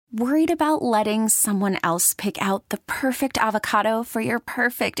Worried about letting someone else pick out the perfect avocado for your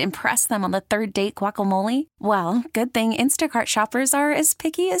perfect impress them on the third date guacamole? Well, good thing Instacart shoppers are as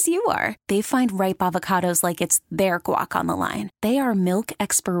picky as you are. They find ripe avocados like it's their guac on the line. They are milk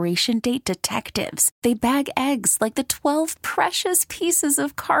expiration date detectives. They bag eggs like the 12 precious pieces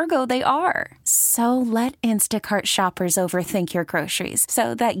of cargo they are. So let Instacart shoppers overthink your groceries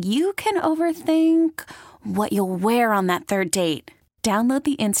so that you can overthink what you'll wear on that third date. Download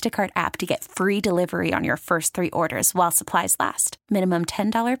the Instacart app to get free delivery on your first 3 orders while supplies last. Minimum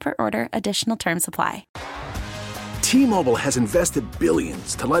 $10 per order. Additional terms apply. T-Mobile has invested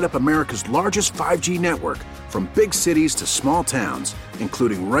billions to light up America's largest 5G network, from big cities to small towns,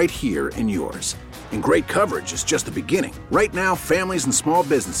 including right here in yours. And great coverage is just the beginning. Right now, families and small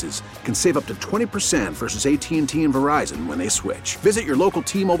businesses can save up to 20% versus AT&T and Verizon when they switch. Visit your local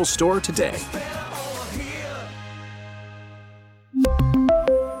T-Mobile store today.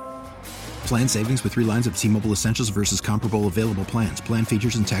 Plan savings with 3 lines of T-Mobile Essentials versus comparable available plans. Plan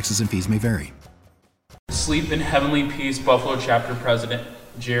features and taxes and fees may vary. Sleep in Heavenly Peace Buffalo Chapter President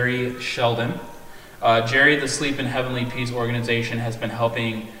Jerry Sheldon. Jerry, the Sleep in Heavenly Peace organization, has been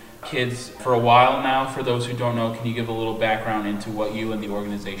helping kids for a while now. For those who don't know, can you give a little background into what you and the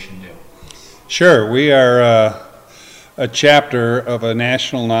organization do? Sure. We are a chapter of a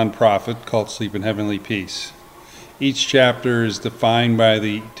national nonprofit called Sleep in Heavenly Peace. Each chapter is defined by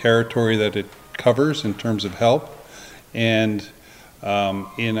the territory that it covers in terms of help, and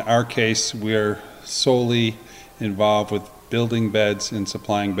in our case, we are solely involved with building beds and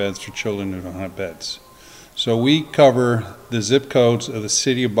supplying beds for children who don't have beds. So we cover the zip codes of the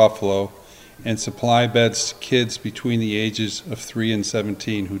city of Buffalo and supply beds to kids between the ages of 3 and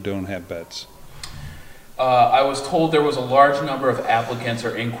 17 who don't have beds. I was told there was a large number of applicants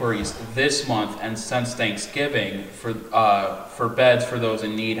or inquiries this month and since Thanksgiving for beds for those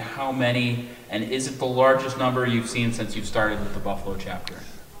in need. How many, and is it the largest number you've seen since you've started with the Buffalo chapter?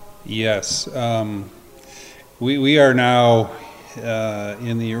 Yes. We are now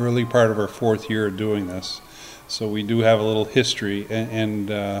in the early part of our 4th year of doing this, so we do have a little history,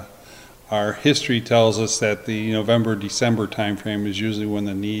 and our history tells us that the November-December timeframe is usually when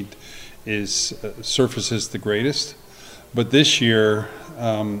the need surfaces the greatest. But this year,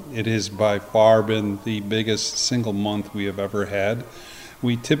 it has by far been the biggest single month we have ever had.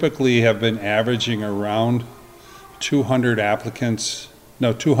 We typically have been averaging around 200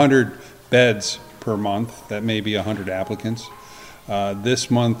 beds per month. That may be 100 applicants.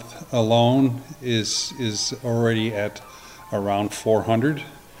 This month alone is already at around 400.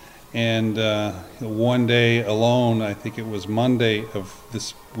 And one day alone, I think it was Monday of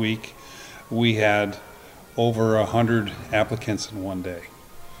this week, we had over 100 applicants in one day.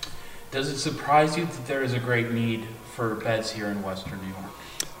 Does it surprise you that there is a great need for beds here in Western New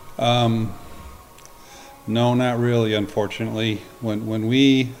York? No, not really, unfortunately. When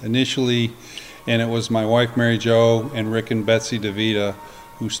we initially, and it was my wife Mary Jo and Rick and Betsy DeVita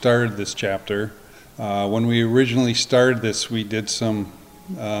who started this chapter, when we originally started this, we did some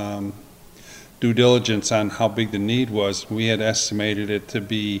due diligence on how big the need was. We had estimated it to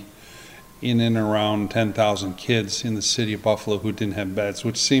be in and around 10,000 kids in the city of Buffalo who didn't have beds,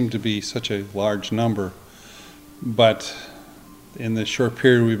 which seemed to be such a large number. But in the short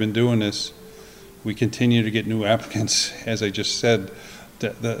period we've been doing this, we continue to get new applicants. As I just said,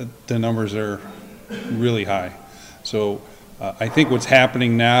 the numbers are really high. So I think what's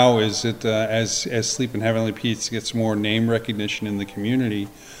happening now is that as Sleep in Heavenly Peace gets more name recognition in the community,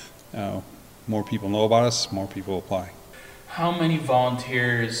 more people know about us, more people apply. How many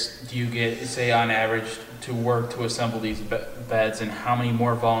volunteers do you get, say, on average, to work to assemble these beds, and how many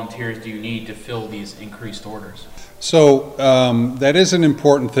more volunteers do you need to fill these increased orders? So that is an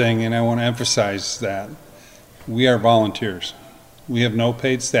important thing, and I want to emphasize that. We are volunteers. We have no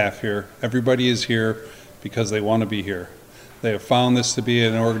paid staff here. Everybody is here because they want to be here. They have found this to be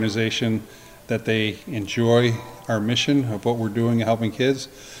an organization that they enjoy our mission of what we're doing, helping kids,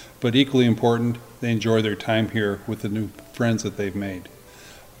 but equally important, they enjoy their time here with the new friends that they've made.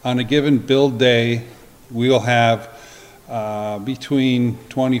 On a given build day, we'll have between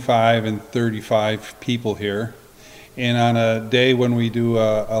 25 and 35 people here. And on a day when we do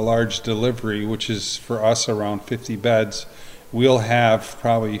a large delivery, which is for us around 50 beds, we'll have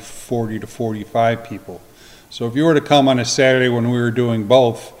probably 40 to 45 people. So if you were to come on a Saturday when we were doing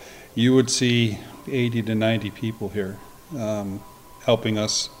both, you would see 80 to 90 people here helping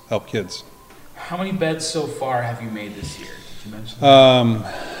us help kids. How many beds so far have you made this year? Did you mention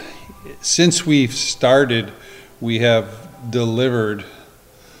that? Since we've started, we have delivered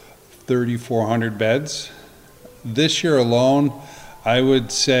 3,400 beds. This year alone, I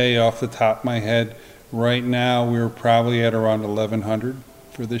would say off the top of my head, right now we're probably at around 1,100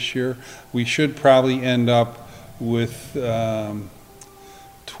 for this year. We should probably end up with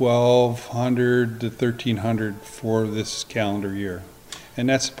 1,200 to 1,300 for this calendar year. And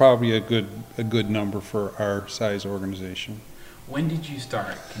that's probably a good number for our size organization. When did you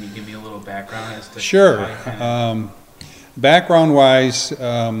start? Can you give me a little background as to Sure. Background-wise,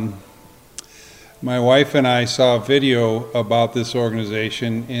 my wife and I saw a video about this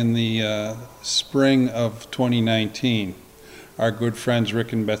organization in the spring of 2019. Our good friends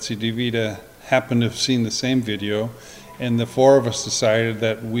Rick and Betsy DeVita happened to have seen the same video, and the four of us decided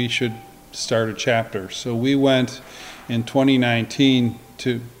that we should start a chapter. So we went in 2019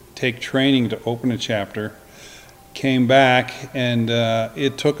 to take training to open a chapter, came back, and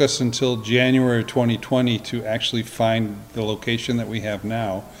it took us until January 2020 to actually find the location that we have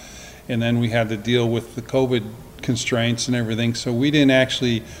now. And then we had to deal with the COVID constraints and everything, so we didn't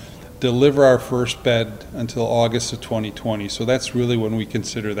actually deliver our first bed until August of 2020. So that's really when we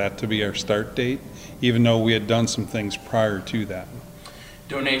consider that to be our start date, even though we had done some things prior to that.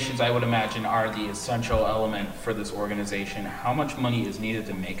 Donations, I would imagine, are the essential element for this organization. How much money is needed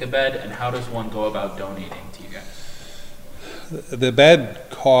to make a bed, and how does one go about donating to you guys? The bed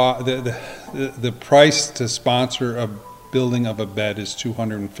the price to sponsor a building of a bed is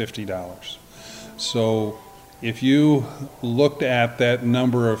 $250. So if you looked at that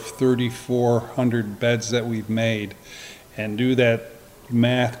number of 3,400 beds that we've made and do that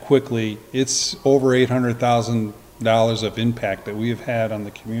math quickly, it's over $800,000 of impact that we have had on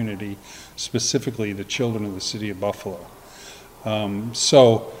the community, specifically the children of the city of Buffalo.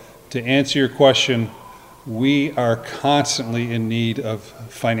 So to answer your question, we are constantly in need of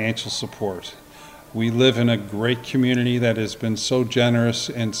financial support. We live in a great community that has been so generous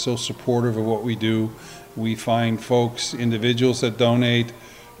and so supportive of what we do. We find folks, individuals that donate,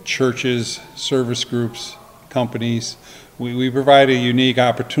 churches, service groups, companies. We provide a unique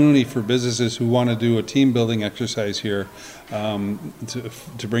opportunity for businesses who want to do a team building exercise here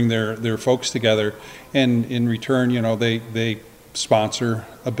to bring their folks together. And in return, they sponsor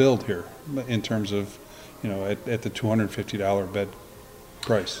a build here in terms of, at the $250 bed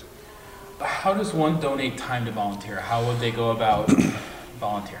price. How does one donate time to volunteer? How would they go about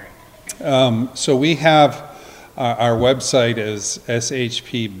volunteering? So we have our website is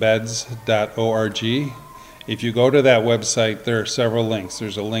shpbeds.org. If you go to that website, there are several links.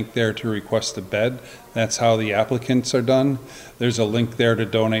 There's a link there to request a bed. That's how the applicants are done. There's a link there to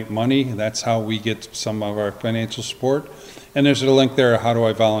donate money. That's how we get some of our financial support. And there's a link there, how do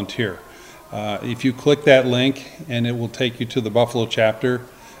I volunteer? If you click that link, and it will take you to the Buffalo chapter,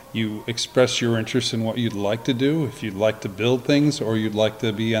 you express your interest in what you'd like to do, if you'd like to build things, or you'd like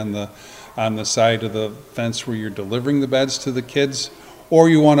to be on the side of the fence where you're delivering the beds to the kids, or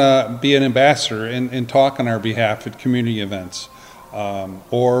you want to be an ambassador and talk on our behalf at community events,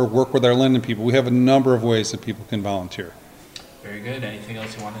 or work with our Linden people. We have a number of ways that people can volunteer. Very good. Anything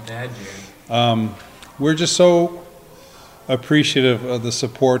else you wanted to add, Jerry? We're just so appreciative of the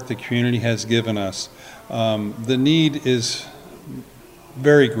support the community has given us. The need is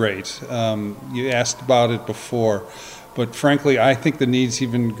very great. You asked about it before, but frankly, I think the need's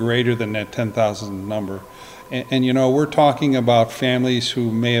even greater than that 10,000 number. And we're talking about families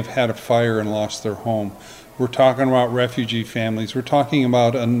who may have had a fire and lost their home. We're talking about refugee families. We're talking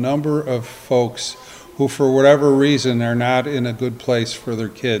about a number of folks who, for whatever reason, are not in a good place for their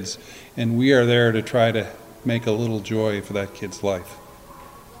kids. And we are there to try to make a little joy for that kid's life.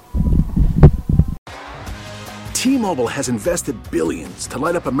 T-Mobile has invested billions to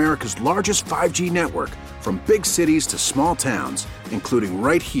light up America's largest 5G network, from big cities to small towns, including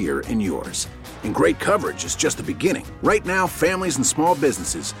right here in yours. And great coverage is just the beginning. Right now, families and small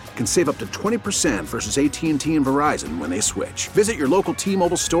businesses can save up to 20% versus AT&T and Verizon when they switch. Visit your local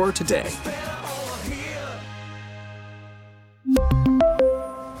T-Mobile store today.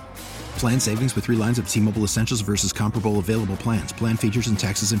 Plan savings with 3 lines of T-Mobile Essentials versus comparable available plans. Plan features and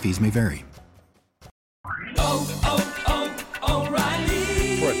taxes and fees may vary.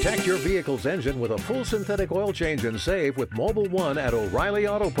 Protect your vehicle's engine with a full synthetic oil change and save with Mobil 1 at O'Reilly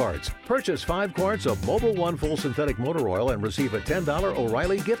Auto Parts. Purchase 5 quarts of Mobil 1 full synthetic motor oil and receive a $10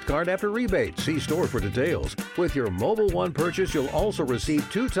 O'Reilly gift card after rebate. See store for details. With your Mobil 1 purchase, you'll also receive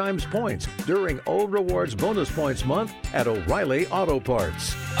 2 times points during O Rewards Bonus Points Month at O'Reilly Auto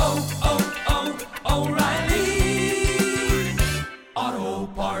Parts. O'Reilly Auto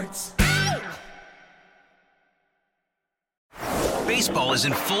Parts. Baseball is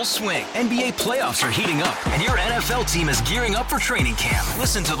in full swing. NBA playoffs are heating up, and your NFL team is gearing up for training camp.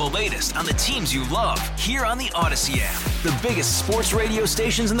 Listen to the latest on the teams you love here on the Odyssey app. The biggest sports radio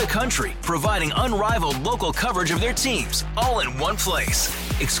stations in the country, providing unrivaled local coverage of their teams, all in one place.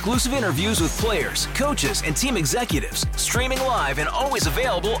 Exclusive interviews with players, coaches, and team executives, streaming live and always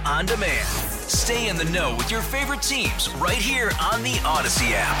available on demand. Stay in the know with your favorite teams right here on the Odyssey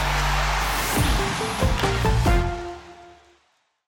app.